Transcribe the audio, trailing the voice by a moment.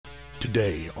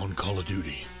Today on Call of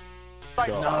Duty.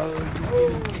 No,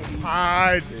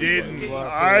 I didn't.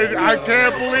 I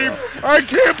can't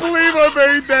believe I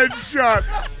made that shot.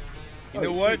 You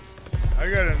know what? I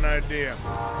got an idea.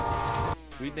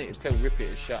 we need to tell Rippy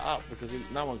to shut up because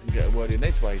no one can get a word in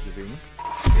edgeways with him.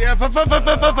 Yeah, far.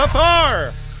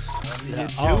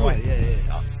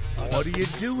 What are you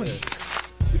doing?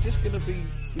 We're just gonna be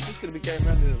going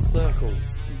around in a circle.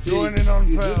 Joining on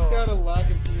you fell. just got a lack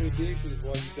of communication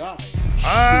while you die.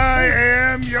 I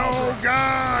am your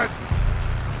god.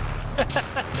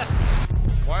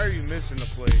 Why are you missing the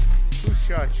plate? Who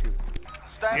shot you?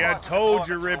 Yeah, I told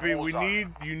you, Rippy.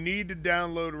 You need to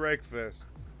download Wreckfest.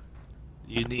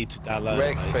 You need to download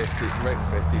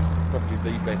Wreckfest is probably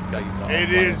the best game that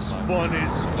It is fun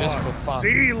as fuck. Just for fun.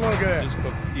 See, look at that. Just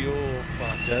for pure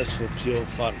fun. Just for pure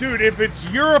fun. Dude, if it's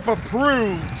Europe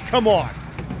approved, come on.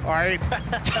 Alright?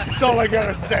 That's all I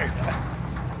gotta say.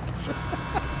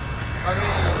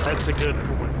 That's a good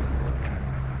point.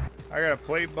 I got a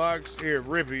plate box. Here,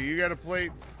 Rippy, you got a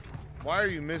plate? Why are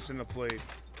you missing a plate?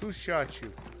 Who shot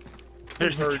you?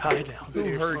 There's a guy down Who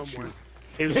there hurt somewhere. you?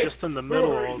 He was just in the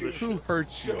middle of all this Who shit.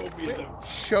 hurt you?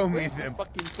 Show me Where's the them.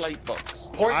 fucking plate box?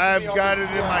 I've got it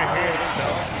in my hands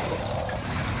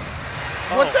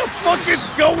now. What the fuck is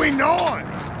going on?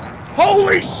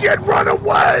 Holy shit, run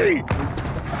away!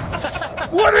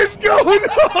 What is going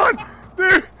on?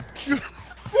 There,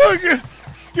 fucking,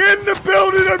 get in the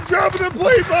building, I'm dropping the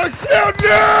plate box down,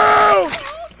 no!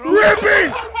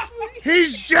 Rippy!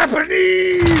 He's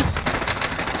Japanese!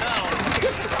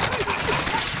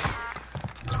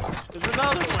 There's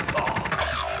another one.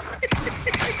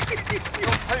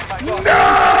 No!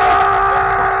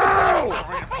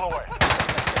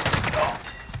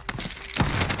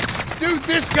 Dude,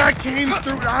 this guy came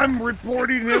through. I'm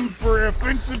reporting him for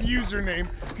offensive username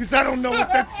because I don't know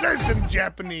what that says in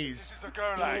Japanese. This is the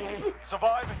Gulag.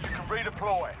 Survive and you can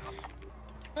redeploy.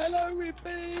 Hello,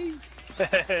 Rippy.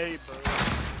 Hey, bro.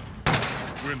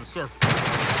 We're in the circle.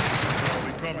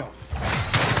 We coming.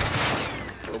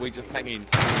 Are we just hanging?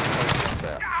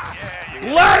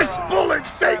 Last bullet,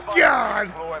 thank God!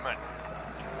 Deployment.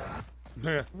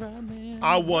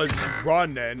 I was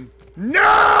running.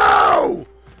 No!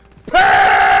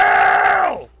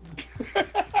 Pal!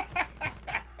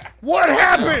 What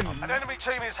happened? An enemy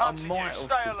team is I hunting you. might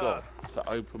Stay have alert. forgot to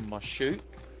open my chute.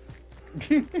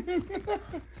 You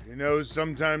know,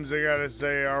 sometimes I gotta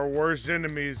say our worst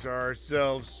enemies are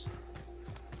ourselves.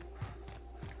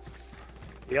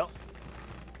 Yep.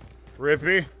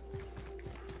 Rippy,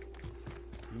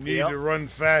 you need to run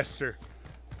faster.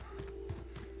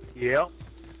 Yep.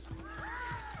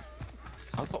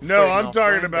 No, I'm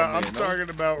talking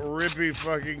about Rippy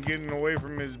fucking getting away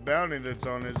from his bounty that's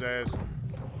on his ass.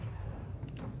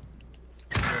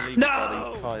 No!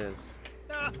 These tires.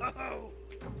 No!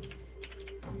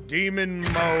 Demon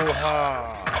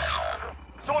Moha.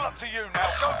 It's all up to you now.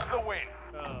 Go for the win.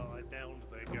 Oh, I downed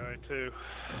that guy too.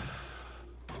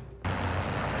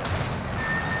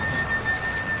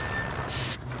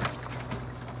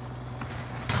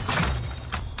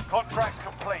 Contract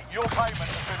complete. Your payment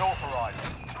has been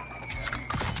authorized.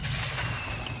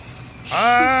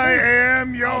 I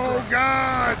am your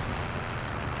god.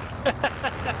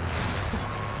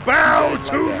 Bow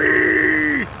to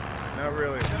me. Not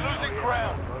really. You're losing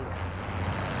ground.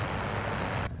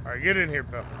 All right, get in here,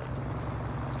 pal.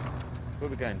 Where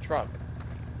we going? Truck.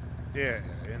 Yeah,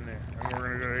 in there. And we're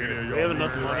gonna go here. Do we have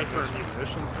enough money for a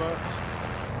munitions box?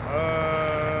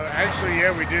 Actually,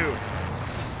 yeah, we do.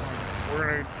 We're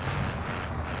gonna.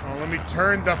 Oh, let me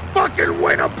turn the fucking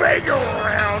Winnebago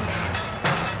around.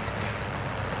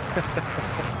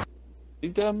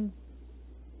 Did Did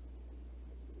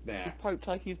Pope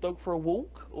take his dog for a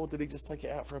walk, or did he just take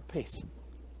it out for a piss?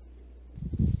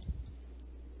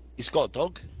 He's got a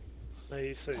dog. No,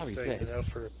 he said That's what he's he taking it said. out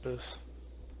for a piss.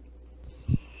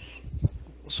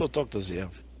 What sort of dog does he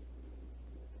have?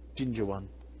 Ginger one.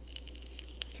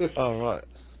 Oh, right.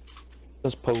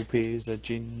 Because Pope is a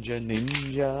ginger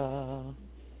ninja.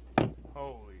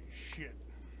 Holy shit.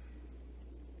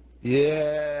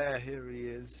 Yeah, here he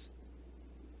is.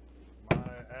 My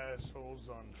asshole's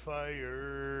on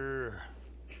fire.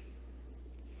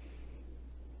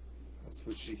 That's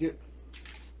what she get.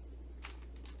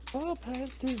 Pope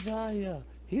has desire.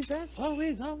 His asshole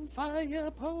is on fire.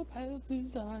 Pope has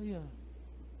desire.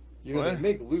 You know, they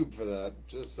make lube for that.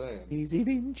 Just saying. He's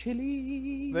eating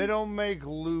chili. They don't make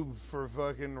lube for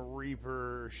fucking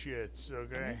Reaper shits,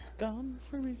 okay? It's gone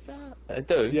for his eye. They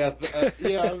do? Yeah,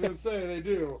 yeah, I was gonna say, they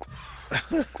do.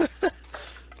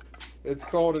 It's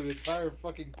called an entire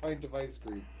fucking pint of ice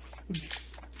cream.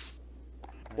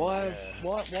 Why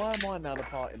am I now the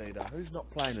party leader? Who's not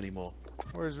playing anymore?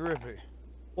 Where's Rippy?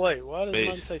 Wait, why does Me.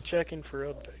 mine say checking for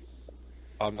update?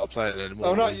 I'm not playing anymore.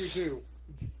 Oh, not you boys. too.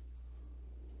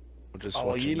 I'm just Oh, are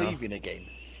watching you now. leaving again?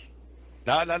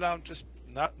 No, I'm just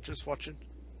watching.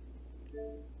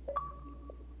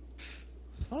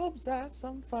 Hope's that's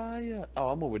on fire. Oh,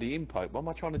 I'm already in Pope. Why am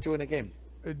I trying to join again?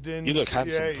 It didn't. You look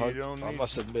handsome, yeah, Pope. You don't I need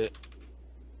must admit.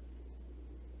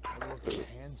 to look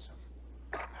handsome.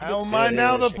 How am I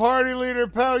now the party leader,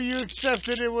 pal? You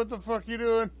accepted it. What the fuck you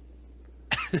doing?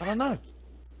 I don't know.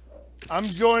 I'm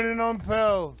joining on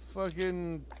Pell.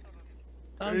 Fucking.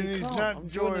 No, And you he's can't. not I'm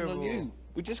joining on enjoyable. you.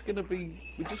 We're just gonna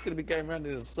be going round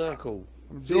in a circle.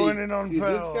 I'm joining on see, this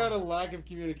Pell. kind of lack of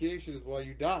communication is why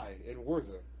you die in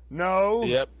WarZone. No.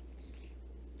 Yep.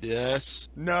 Yes.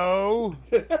 No.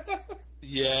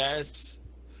 Yes.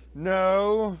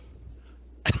 No.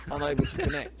 Unable to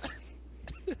connect.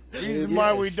 The reason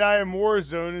why we Yes. die in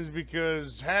Warzone is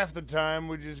because half the time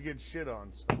we just get shit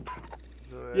on.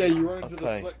 So Yeah, you run into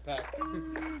Okay. the sweat pack.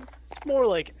 It's more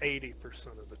like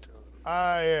 80% of the time.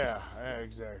 yeah,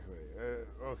 exactly.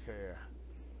 Okay, yeah.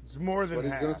 It's more than But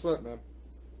he's half. gonna sweat, man.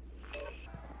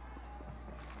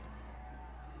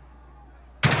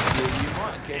 You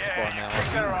might have guessed by now. Yeah, I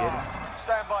kick their didn't get it. ass.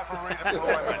 Stand by for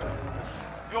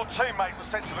redeployment. Your teammate was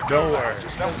sent to the Don't gulag.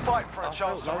 worry. They'll fight for a I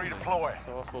chance felt to lonely. redeploy.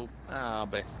 So I thought, I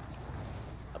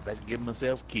best get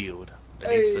myself killed.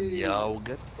 I need some Hey.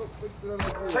 yogurt. Oh, fix it on the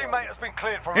grill. Teammate has been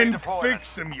cleared for And redeployment.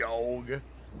 fix him, yog.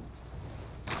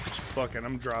 Fucking,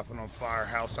 I'm dropping on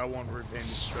Firehouse. I want revenge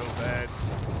so bad.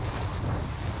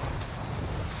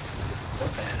 It's a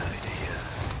bad idea.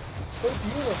 But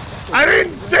you were a fucking- I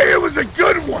didn't say it was a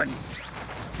good one!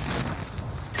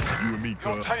 You and me,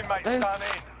 Your cuz. teammate's There's- done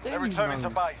in. They're there you returning to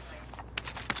know. base.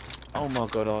 Oh my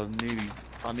god,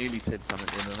 I nearly said something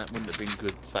then, and that wouldn't have been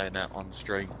good saying that on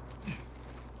stream.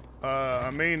 I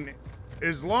mean,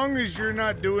 as long as you're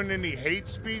not doing any hate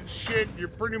speech shit, you're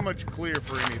pretty much clear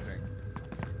for anything.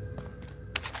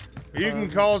 You can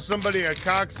call somebody a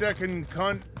cocksucking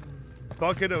cunt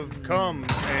bucket of cum,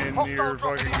 and Hostile you're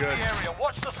dropping fucking into good. the area.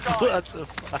 Watch the What skies. the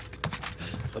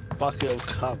fuck? The bucket of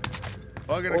cum.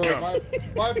 Bucket Or of cum.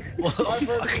 my personal fucking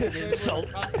favorite, insult.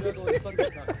 cocksucker and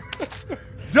thundercunt.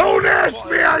 Don't ask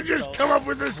me, I just come up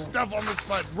with this stuff on the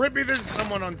spot. Rippy, there's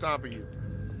someone on top of you.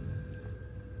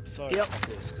 Sorry, Yep.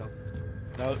 bucket of scum.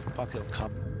 No, bucket of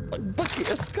cum.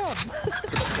 Bucket of scum.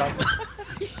 Scum.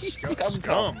 Scum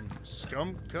cum.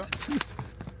 Scum cum.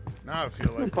 Now I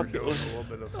feel like we're Bucket doing of- a little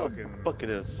bit of fucking... Bucket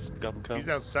of scum cum. He's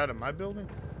outside of my building?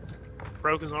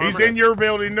 Broke his arm. He's in your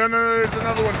building. No, there's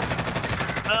another one.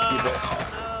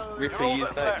 Oh, Rippy, You're all is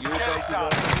that that's your left. broke Get it arm?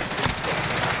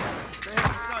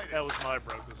 that was my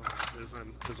broke his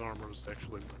arm. His armor was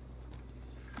actually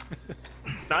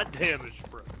not damaged,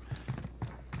 bro.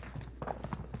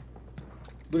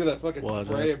 Look at that fucking What,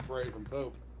 spray and pray from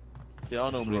Pope. Yeah, I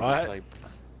normally Right. just say,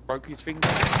 broke his finger.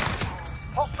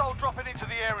 Hostile dropping into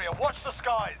the area. Watch the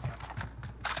skies.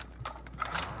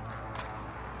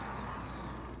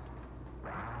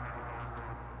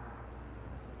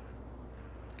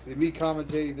 See, me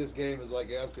commentating this game is like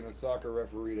asking a soccer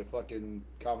referee to fucking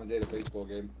commentate a baseball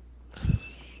game.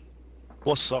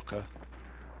 What's soccer?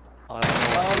 I don't know.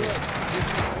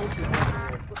 Oh,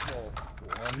 look. Football.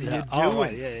 What are you Yeah. doing? Oh,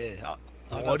 right, yeah.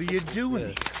 I know What are you football, doing?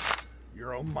 yeah.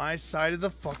 You're on my side of the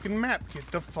fucking map. Get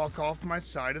the fuck off my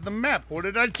side of the map. What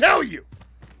did I tell you?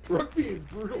 Rugby is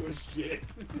brutal as shit.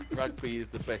 Rugby is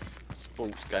the best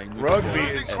sports game. we've Rugby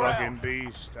got is ever. fucking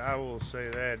beast. I will say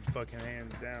that fucking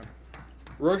hands down.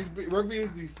 Rugby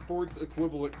is the sports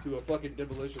equivalent to a fucking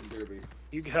demolition derby.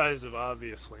 You guys have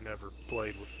obviously never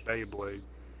played with Beyblade.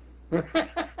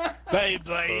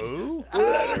 Beyblade. Oh?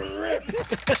 Beyblade?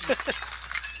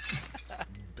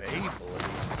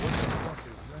 What the fuck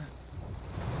is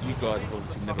that? You guys have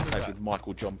obviously never played with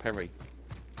Michael John Perry.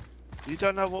 You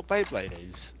don't know what Beyblade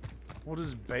is? What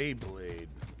is Beyblade?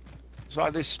 It's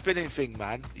like this spinning thing,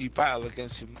 man. You battle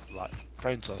against him like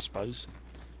friends, I suppose.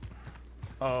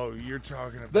 Oh, you're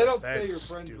talking about They don't that stay your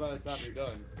friends by the stupid time shit. you're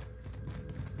done.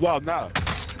 Well, no.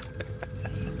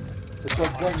 It's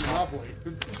like playing Monopoly.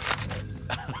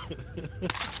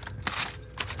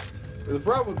 The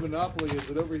problem with Monopoly is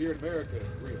that over here in America,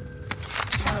 it's real.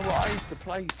 You know what? I used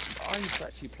to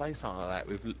actually play something like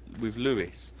that with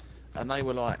Lewis, and they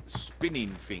were like spinning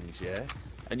things, yeah.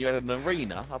 And you had an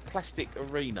arena, a plastic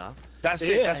arena, That's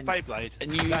Yeah, it. That's and- Beyblade.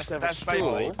 and you used to have a that's straw.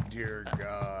 Beyblade. Dear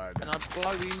God. and I'd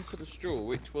blow into the straw,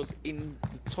 which was in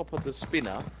the top of the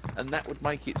spinner, and that would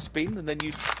make it spin, and then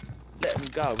you'd let them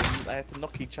go, and they had to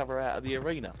knock each other out of the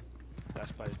arena.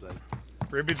 That's Beyblade.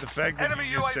 Ribbit, the fact that Enemy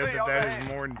you just said UAV that is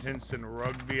overhead. more intense than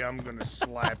rugby, I'm gonna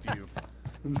slap you.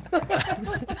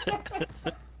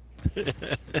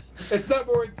 It's not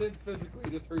more intense physically,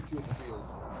 it just hurts you in the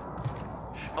feels.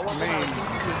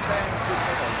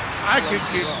 I could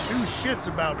give two shits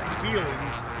about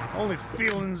feelings. Only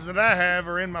feelings that I have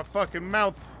are in my fucking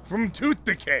mouth from tooth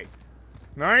decay.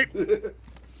 Alright?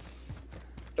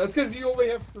 That's because you only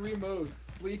have 3 modes: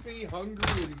 sleepy,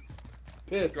 hungry, and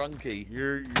pissed. Drunky.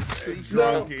 You're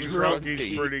Drunky.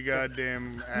 drunky's pretty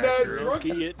goddamn No, accurate.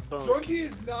 drunky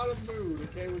is not a mood,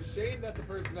 okay? With Shane, that's a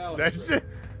personality. That's trait.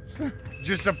 it.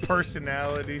 Just a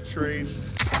personality trait. It's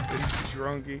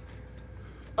drunky.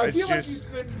 I It's feel like you just-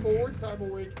 spend more time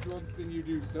awake drunk than you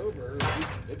do sober.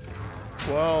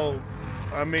 Well,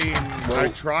 I mean, I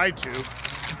try to.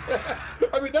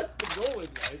 I mean, that's the goal in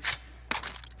life.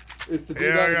 Is to do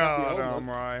Yeah, that and yeah, not be no, I'm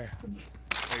homeless.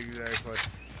 right. Exactly.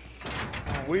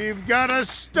 We've got a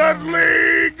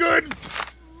studly good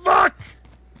fuck.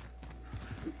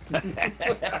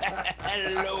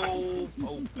 Hello,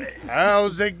 Popey.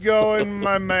 How's it going,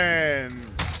 my man?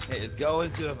 It's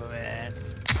going good, my man.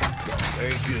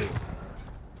 Very good.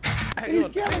 He's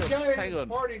got a guy at hang his on.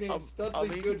 party named I Studley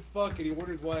mean- Good Fuck, and he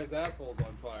wonders why his asshole's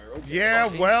on fire. Okay. Yeah,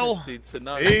 I'm well, interested to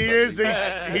know he is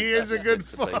something. a good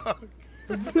To me. fuck.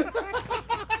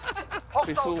 Hostile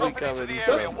Before we dropping go into any the area.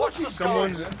 further. Watch the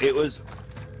Someone's skies. It was.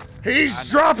 he's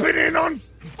dropping in on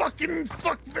fucking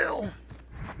Fuckville.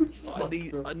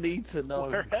 I need to know.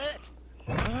 Be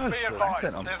advised,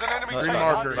 accent on- there's an enemy That's team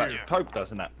marker hunting like you. Pope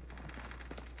doesn't that?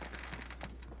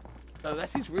 No,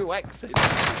 that's his real accent.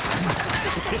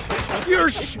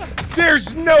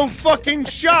 There's no fucking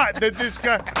shot that this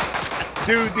guy.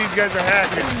 Dude, these guys are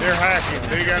hacking. They're hacking.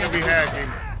 They gotta be hacking.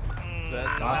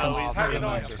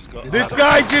 This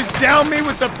guy just downed me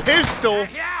with a pistol,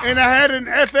 and I had an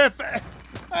FF.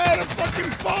 I had a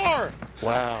fucking bar.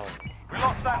 Wow. We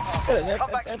lost that one.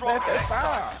 Come back strong next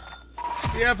time.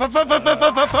 Yeah,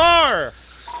 far.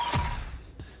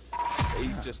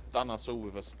 He's just done us all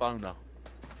with a stoner.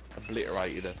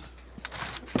 Obliterated us.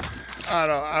 I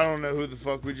don't know who the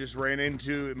fuck we just ran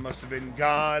into. It must have been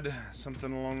God,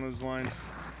 something along those lines.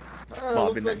 Might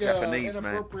have been that Japanese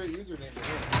man. Inappropriate username to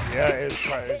him. Yeah,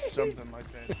 it's something like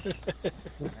that.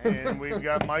 And we've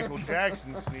got Michael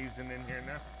Jackson sneezing in here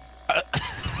now.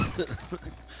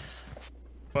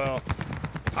 Well,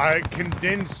 I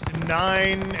condensed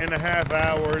 9.5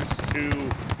 hours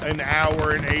to an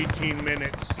hour and 18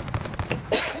 minutes.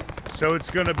 So it's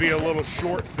gonna be a little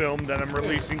short film that I'm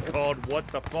releasing called What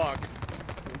the Fuck?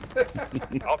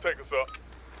 I'll take us up.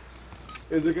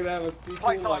 Is it gonna have a sequel?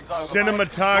 Playtime's Like, over.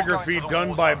 Cinematography You're going to the done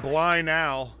war by zone. Blind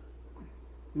Owl.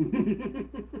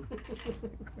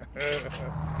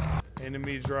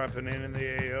 Enemy dropping in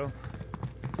the AO.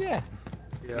 Yeah,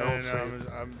 No, I'll no, see.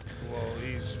 well,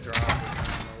 he's dropping. I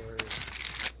don't know where he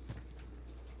is.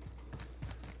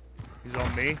 He's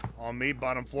on me,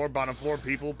 bottom floor,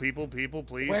 people,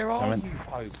 please. Where are you,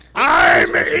 Pope?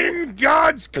 I'm in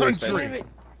God's Damn country. it.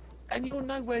 And you're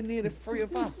nowhere near the 3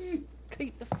 of us.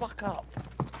 Keep the fuck up.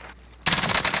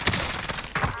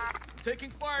 Taking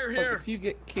fire Pope, here. if you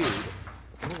get killed,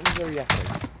 I'm not gonna be very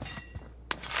happy.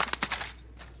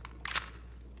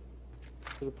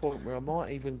 To the point where I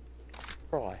might even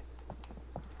cry.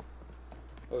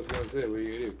 I was gonna say, what are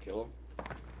you gonna do? Kill him?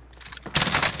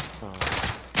 Oh.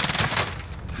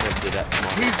 Never did that to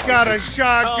my He's got a Oh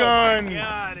shotgun. my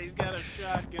God, he's got a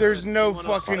shotgun. There's no Going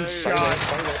fucking upstairs. shot.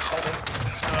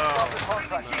 The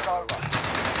contract is over.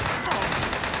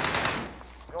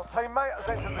 Your teammate has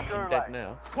entered the I'm dead gulag.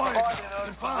 now. Providing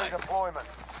early for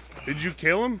redeployment. Did you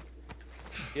kill him?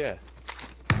 Yeah,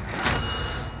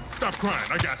 Stop crying.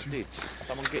 I got I you. did.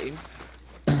 Someone get him.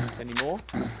 Any more?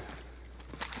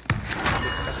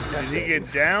 Did he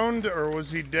get downed or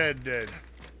was he dead?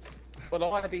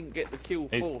 Well, I didn't get the kill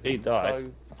for him. he died.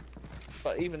 So,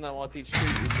 but even though I did shoot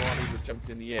him while he was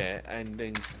jumping in the air and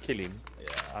then kill him. Yeah,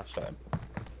 I shot him.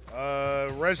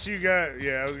 Rest of you got,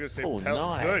 yeah, I was gonna say, Oh,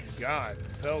 nice. Good God.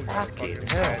 Pel got a Fucking fucking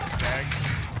hell. fat stack.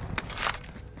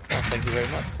 Oh, thank you very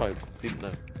much, Pope. Didn't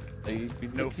know. You've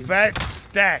been No, looking- fat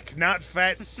stack, not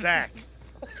fat sack.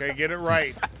 Okay, get it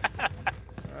right.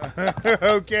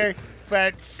 Okay,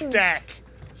 fat stack.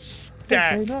 Very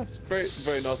Stack. nice. Very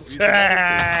nice of you to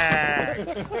Stack.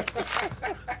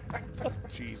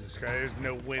 Jesus Christ, there's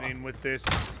no winning with this.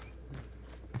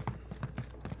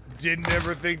 Didn't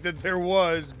ever think that there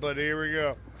was, but here we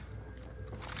go.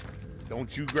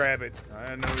 Don't you grab it.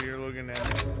 I know you're looking at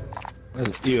it.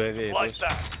 UAV. Like boys.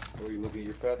 that. Are you looking at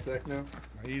your fat sack now?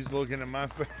 He's looking at my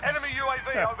face. Enemy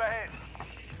UAV overhead.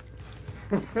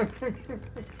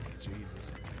 Jesus.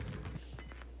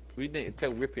 We need to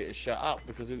tell Rippy to shut up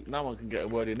because no one can get a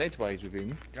word in edgeways with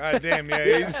him. God damn,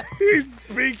 yeah, he's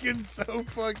speaking so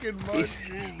fucking much.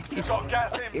 You've got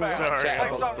gas inbound. Sorry.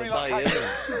 Safe zone relocated.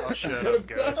 I'll shut up,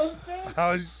 guys.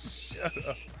 Oh, shut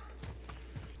up.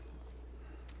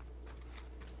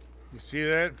 You see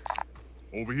that?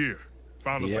 Over here.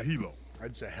 Found us a helo.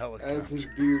 That's a helicopter. As his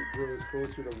beard grows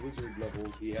closer to wizard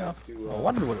levels, he has to I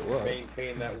wonder what it was.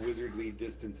 maintain that wizardly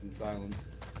distance and silence.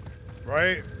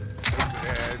 Right?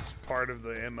 Yeah, it's part of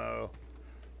the MO.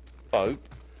 Boat,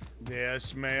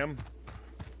 Yes, ma'am.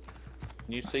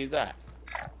 can you see that?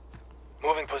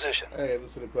 Moving position. Hey,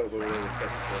 listen to Pope over there.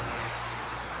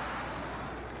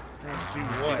 Let's see See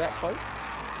what? that boat?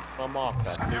 My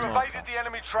marker. You my marker. evaded the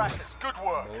enemy trackers. Good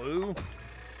work. Blue?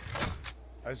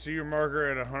 I see your marker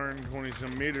at 120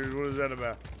 some meters. What is that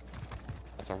about?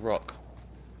 That's a rock.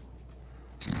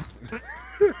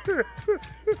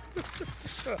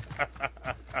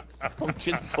 I'm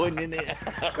just pointing it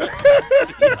out.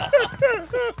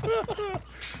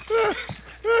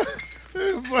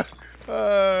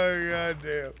 Oh,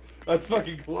 goddamn. That's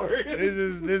fucking glorious.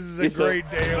 This is a It's great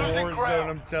day of Losing WarZone, ground.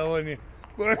 I'm telling you.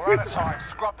 We're out of time.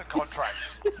 Scrub the contract.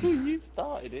 You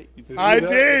started it. You I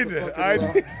That's did, the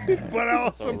fucking but I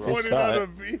also That's all right. pointed out a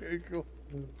vehicle.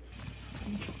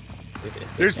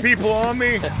 There's people on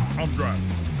me. I'm driving.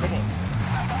 Come on.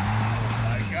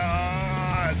 My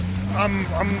God,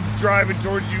 I'm driving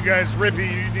towards you guys.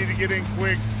 Rippy, you need to get in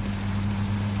quick.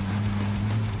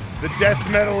 The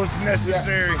death metal is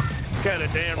necessary. It's got a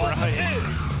damn right.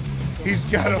 He's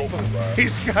got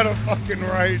a fucking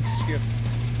riot ship.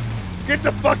 Get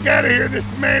the fuck out of here!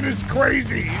 This man is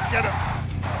crazy. He's got a.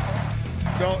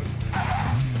 Don't.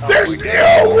 There's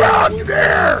no rock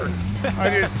there.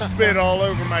 I just spit all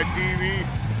over my TV.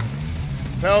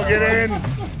 Pell, get in.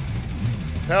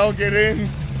 Pell, get in.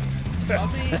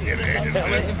 Get in.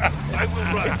 I will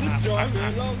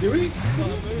run. Do we?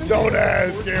 Don't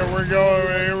ask. Here we're going.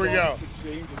 Here we go.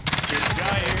 There's a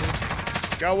guy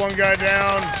here. Got one guy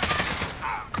down.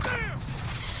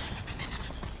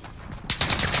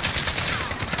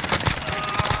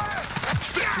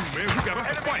 Man, we got us a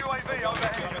Enemy fight. UAV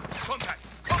overhead. Contact.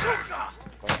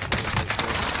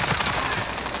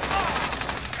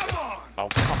 Oh,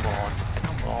 come on.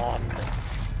 Come on.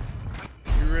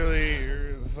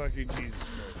 You're fucking Jesus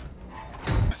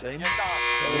Christ. You're done.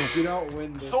 If you don't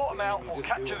win this Sort 'em game, out you or just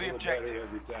capture do a the little better objective.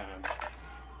 every time.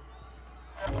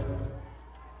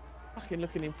 Fucking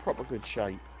looking in proper good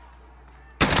shape.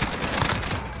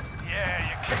 Yeah,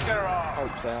 you kicked their ass.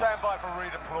 Hope so. Stand by for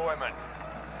redeployment.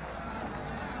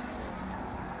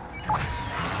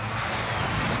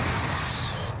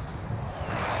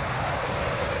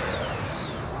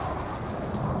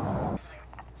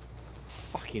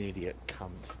 Fucking idiot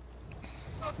cunt.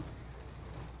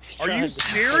 Are you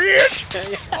serious?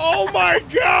 Oh my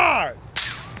God!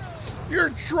 Your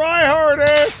tryhard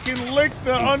ass can lick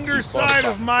the underside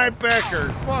of my pecker.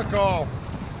 Fuck off.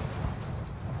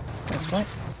 That's right.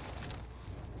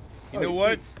 You know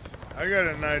what? I got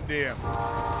an idea.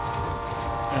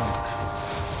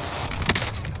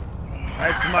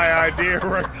 That's my idea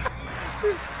right.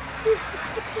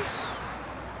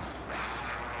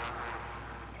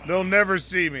 They'll never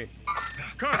see me.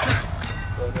 Contact.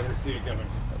 They'll never see it coming.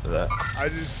 After that. I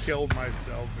just killed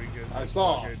myself because I it's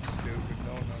saw. fucking stupid.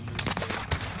 Don't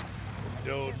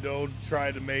understand. Don't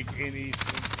try to make any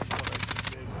sense of what I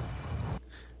just did.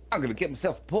 I'm gonna get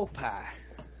myself a pork pie.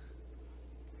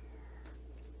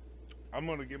 I'm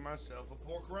gonna give myself a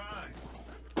pork rind.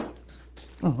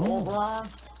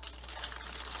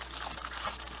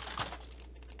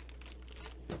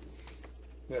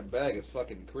 That bag is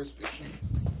fucking crispy.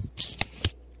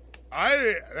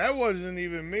 That wasn't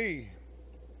even me.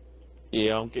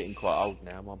 Yeah, I'm getting quite old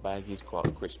now. My bag is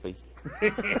quite crispy.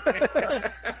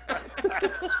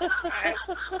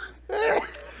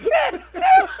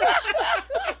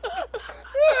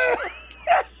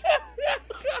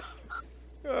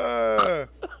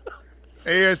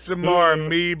 ASMR,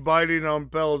 me biting on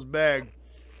Pell's bag.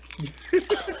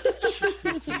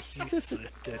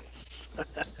 Jesus.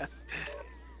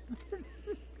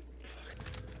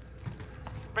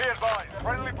 Be advised,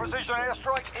 friendly precision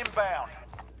airstrike inbound.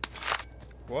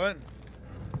 What?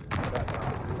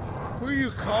 Who are you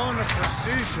calling a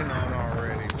precision on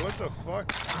already? What the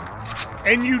fuck?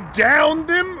 And you downed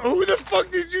them? Who the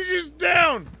fuck did you just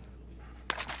down?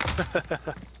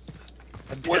 I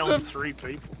What downed the- 3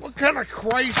 people. What kind of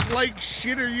Christ-like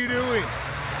shit are you doing?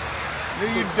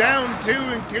 Then you downed 2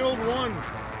 and killed 1.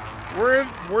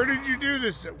 Where did you do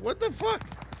this? What the fuck?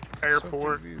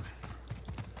 Airport.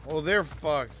 Well, they're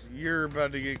fucked. You're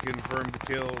about to get confirmed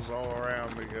kills all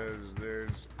around because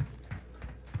there's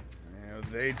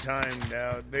They timed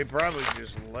out. They probably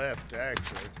just left,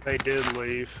 actually. They did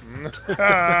leave.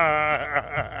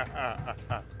 I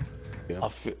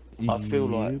feel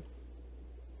like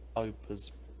Hope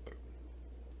has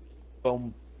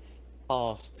gone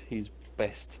past his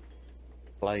best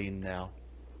playing now.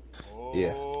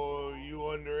 Oh, you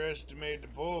underestimate the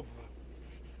Pope.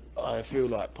 I feel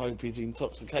like Pope is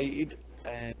intoxicated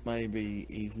and maybe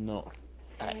he's not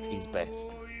at his best.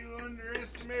 Oh, you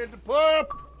underestimate the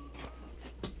Pope.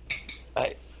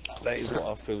 That is what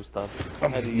I feel, Stubbs. How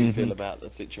do you feel about the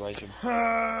situation?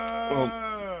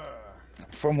 Well,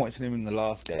 from watching him in the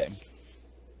last game,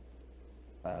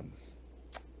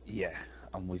 yeah,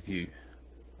 I'm with you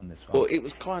on this one. Well, it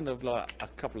was kind of like a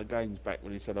couple of games back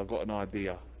when he said, "I've got an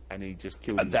idea," and he just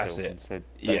killed himself and said,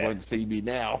 "They won't see me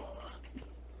now."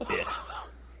 Yeah.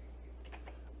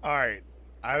 All right.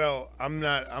 I'm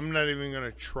not even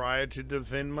gonna try to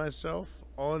defend myself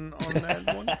on that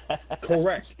one.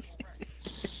 Correct.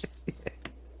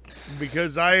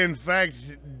 Because I, in fact,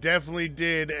 definitely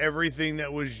did everything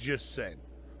that was just said.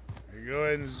 Go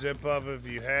ahead and zip up if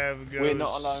you have. We're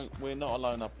not alone. We're not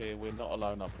alone up here. We're not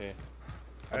alone up here.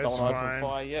 I don't want to open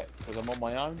fire yet because I'm on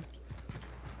my own.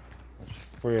 There's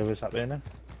 3 of us up there now.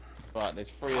 Right,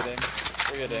 there's 3 of them.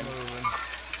 3 of them.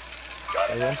 Got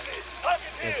an enemy.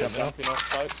 They're jumping off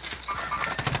scope.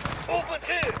 Full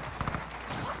platoon.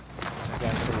 They're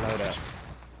going to the loadout.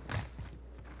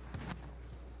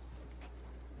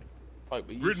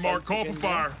 Grid mark, call for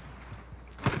fire.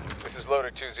 This is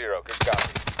loader 2-0. Good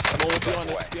copy. Come on, behind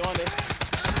us, behind us.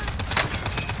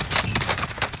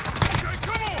 Okay,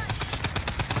 come on.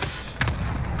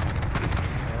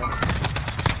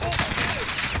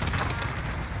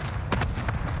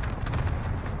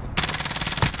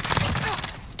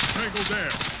 Tango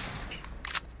down.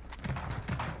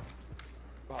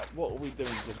 Right, what are we doing?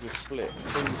 Because we're split.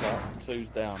 2's up, 2's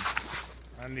down.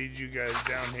 I need you guys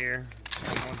down here.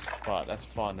 Someone. Right, that's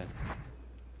fine then.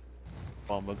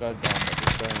 Fine, we'll go down, but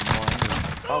just bear in mind.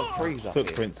 Oh, 3's up here.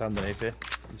 Footprints underneath here.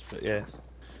 Yeah.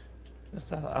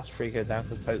 Let's us 3 go down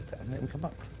for the boat down, and then we come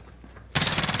up.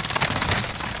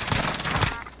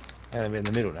 Yeah, they'll be in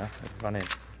the middle now. Let's run in.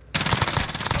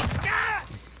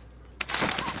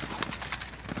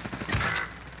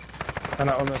 And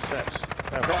out on the steps.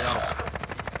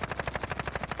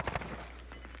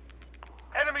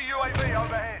 Enemy UAV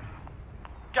overhead.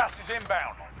 Gas is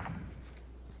inbound.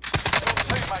 Your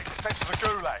teammates are sent to the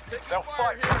gulag. They'll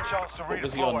fight for a chance to What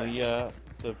was he on redeploy.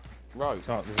 the road?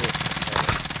 Can't resist.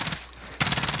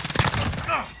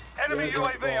 Enemy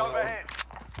UAV overhead.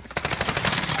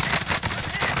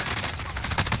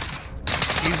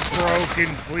 He's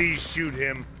broken. Please shoot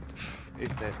him. He's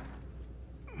dead.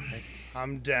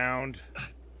 I'm downed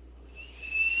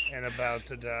and about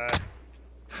to die.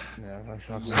 Yeah, I'm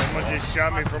sure. Someone just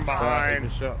shot me from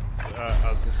behind. Shot.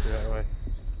 I'll just do that away.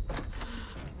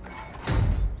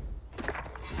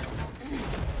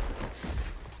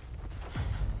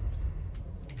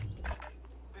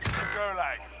 This is the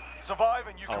gulag. Survive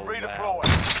and you can redeploy. Wow.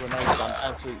 Grenades done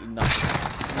absolutely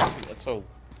nothing. Nothing at all.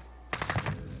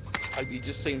 You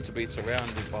just seem to be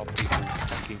surrounded by people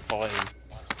fucking fighting.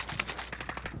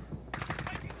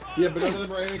 Yeah, but none of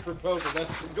them are aiming for poker.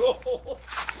 That's the goal.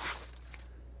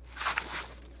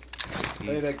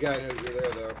 Hey, that guy knows you're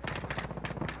there, though.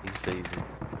 He sees him.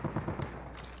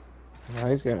 No,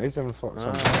 he's having fun. Yeah.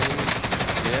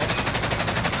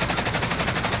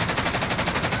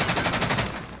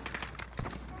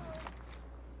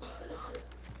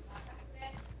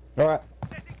 Alright.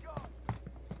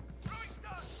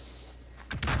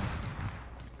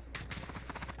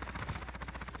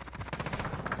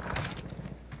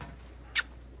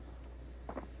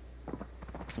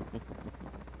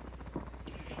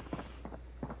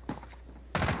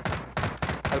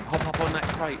 Hop up on that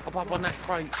crate. Hop up on that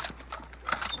crate.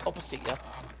 Opposite you.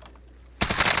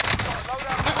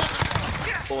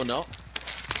 Or not.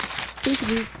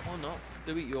 Or not.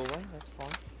 Do it your way. That's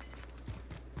fine.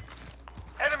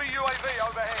 Enemy UAV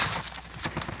overhead.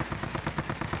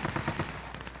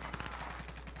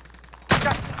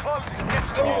 Gas is closing. Get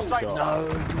to the new safe zone. No,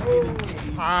 you didn't get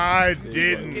him. I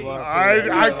didn't.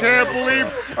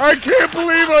 I can't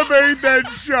believe I made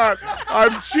that shot.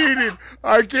 I'm cheating.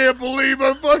 I can't believe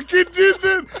I fucking did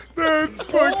that. That's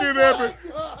fucking epic.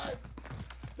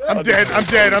 I'm dead. I'm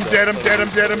dead. I'm dead. I'm dead. I'm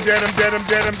dead. I'm dead. I'm dead. I'm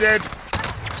dead. I'm dead.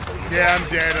 Yeah, I'm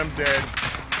dead. I'm dead.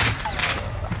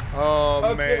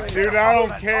 Oh man, dude, I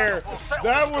don't care.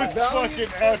 That was fucking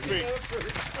epic.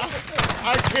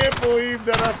 I can't believe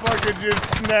that I fucking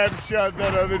just snapshot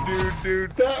that other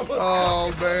dude. That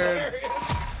was man.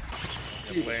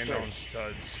 Land on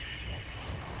studs.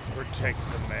 Protect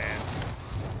the man.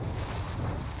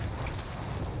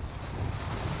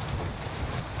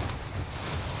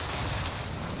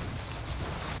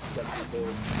 I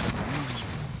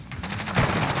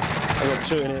got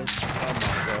 2 in here. Oh my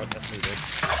god, that's me good.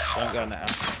 Don't go in that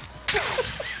house.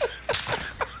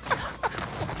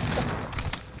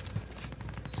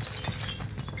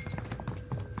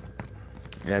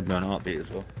 He had me on heartbeat as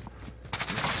well.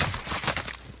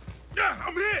 Yeah,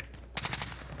 I'm hit.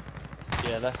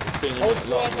 Yeah, that's the thing. A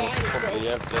lot of them probably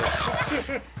have this.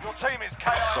 Your team is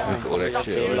KO. All that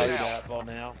shit Fucking laid now. out by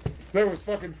now. There was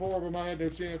fucking 4 of them. I had no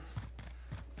chance.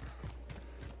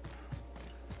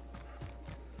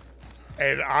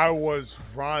 And I was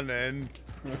running.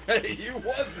 Hey, you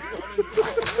was running.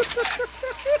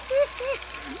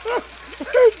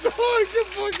 That's all I can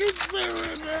fucking say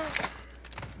right now.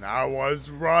 And I was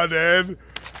running.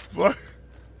 But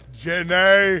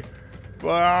Janae,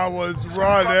 but I was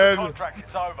running. Contract,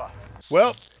 it's over.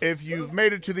 Well, if you've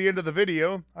made it to the end of the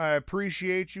video, I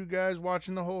appreciate you guys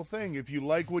watching the whole thing. If you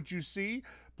like what you see,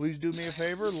 please do me a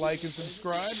favor, like and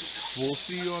subscribe. We'll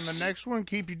see you on the next one.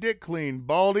 Keep your dick clean.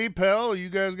 Baldy, Pell, you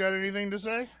guys got anything to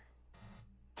say?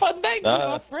 Fandanga,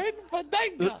 my friend.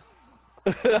 Fandanga.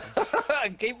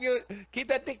 keep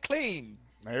that dick clean.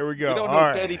 There we go. We don't All know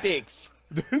right. dirty dicks.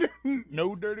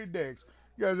 No dirty dicks.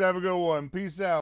 You guys have a good one. Peace out.